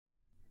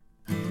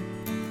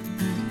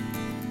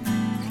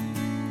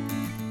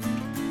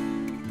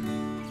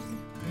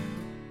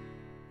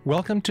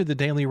Welcome to the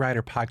Daily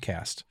Writer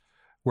Podcast,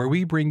 where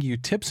we bring you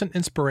tips and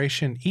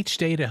inspiration each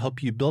day to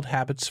help you build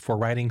habits for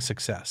writing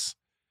success.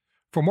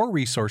 For more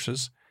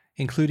resources,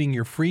 including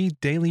your free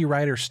Daily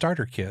Writer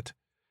Starter Kit,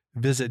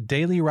 visit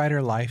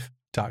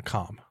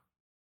dailywriterlife.com.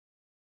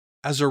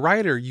 As a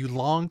writer, you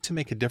long to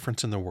make a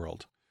difference in the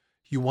world.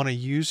 You want to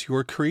use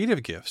your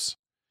creative gifts.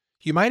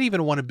 You might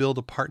even want to build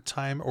a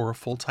part-time or a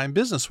full-time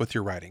business with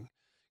your writing.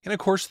 And of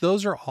course,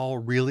 those are all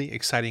really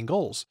exciting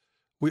goals.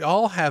 We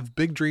all have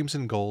big dreams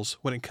and goals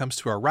when it comes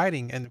to our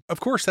writing, and of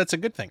course, that's a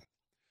good thing.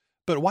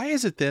 But why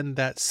is it then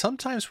that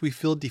sometimes we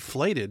feel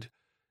deflated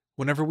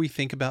whenever we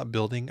think about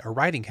building a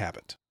writing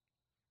habit?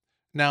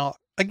 Now,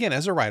 again,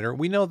 as a writer,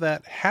 we know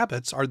that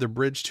habits are the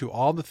bridge to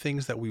all the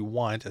things that we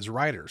want as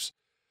writers.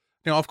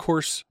 Now, of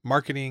course,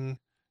 marketing,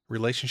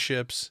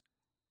 relationships,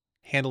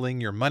 handling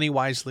your money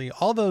wisely,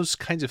 all those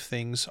kinds of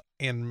things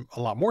and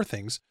a lot more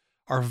things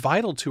are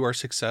vital to our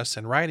success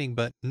in writing,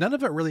 but none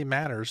of it really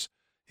matters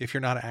if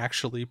you're not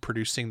actually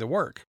producing the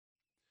work.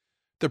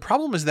 The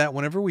problem is that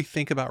whenever we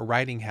think about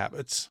writing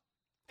habits,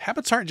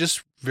 habits aren't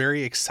just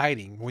very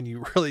exciting when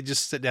you really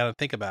just sit down and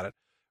think about it,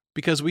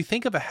 because we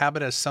think of a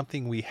habit as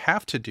something we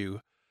have to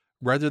do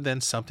rather than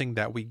something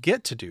that we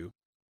get to do,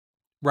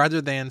 rather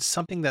than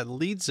something that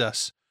leads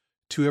us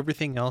to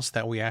everything else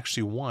that we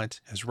actually want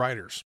as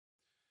writers.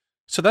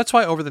 So that's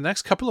why over the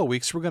next couple of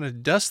weeks, we're going to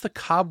dust the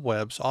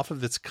cobwebs off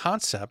of this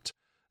concept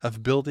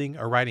of building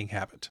a writing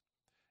habit.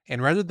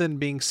 And rather than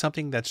being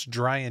something that's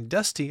dry and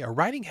dusty, a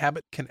writing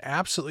habit can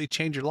absolutely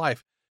change your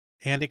life.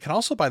 And it can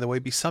also, by the way,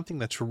 be something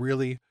that's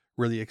really,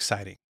 really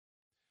exciting.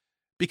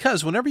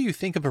 Because whenever you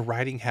think of a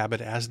writing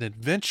habit as an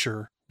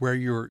adventure where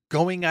you're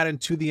going out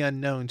into the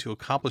unknown to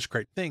accomplish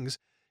great things,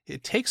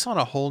 it takes on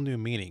a whole new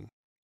meaning.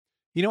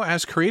 You know,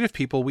 as creative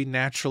people, we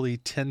naturally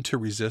tend to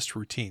resist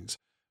routines,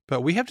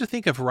 but we have to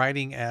think of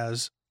writing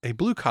as a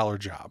blue-collar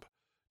job,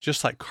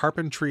 just like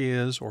carpentry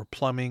is, or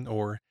plumbing,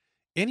 or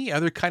any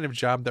other kind of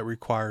job that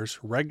requires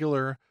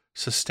regular,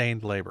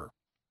 sustained labor.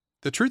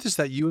 The truth is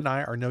that you and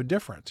I are no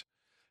different.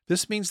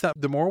 This means that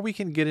the more we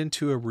can get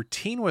into a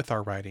routine with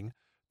our writing,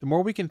 the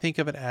more we can think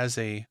of it as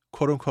a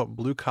quote-unquote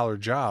blue-collar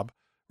job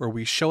where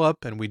we show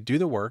up and we do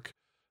the work,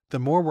 the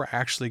more we're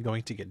actually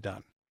going to get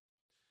done.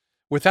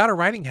 Without a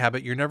writing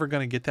habit, you're never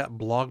going to get that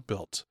blog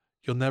built.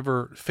 You'll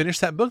never finish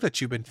that book that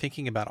you've been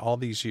thinking about all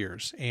these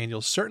years, and you'll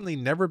certainly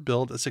never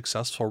build a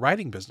successful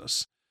writing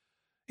business.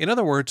 In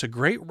other words, a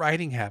great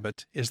writing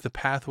habit is the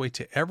pathway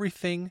to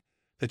everything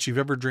that you've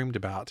ever dreamed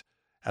about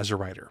as a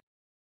writer.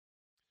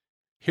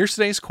 Here's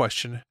today's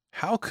question: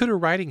 how could a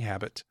writing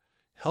habit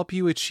help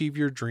you achieve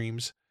your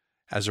dreams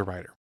as a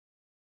writer?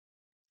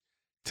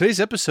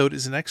 Today's episode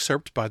is an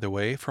excerpt, by the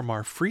way, from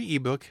our free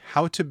ebook,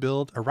 How to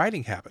Build a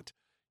Writing Habit.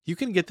 You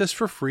can get this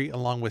for free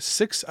along with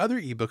 6 other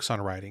ebooks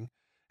on writing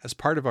as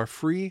part of our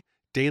free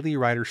Daily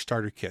Writer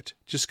Starter Kit.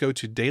 Just go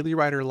to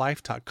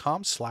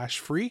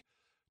dailywriterlife.com/free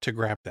to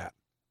grab that.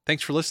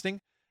 Thanks for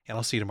listening, and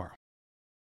I'll see you tomorrow.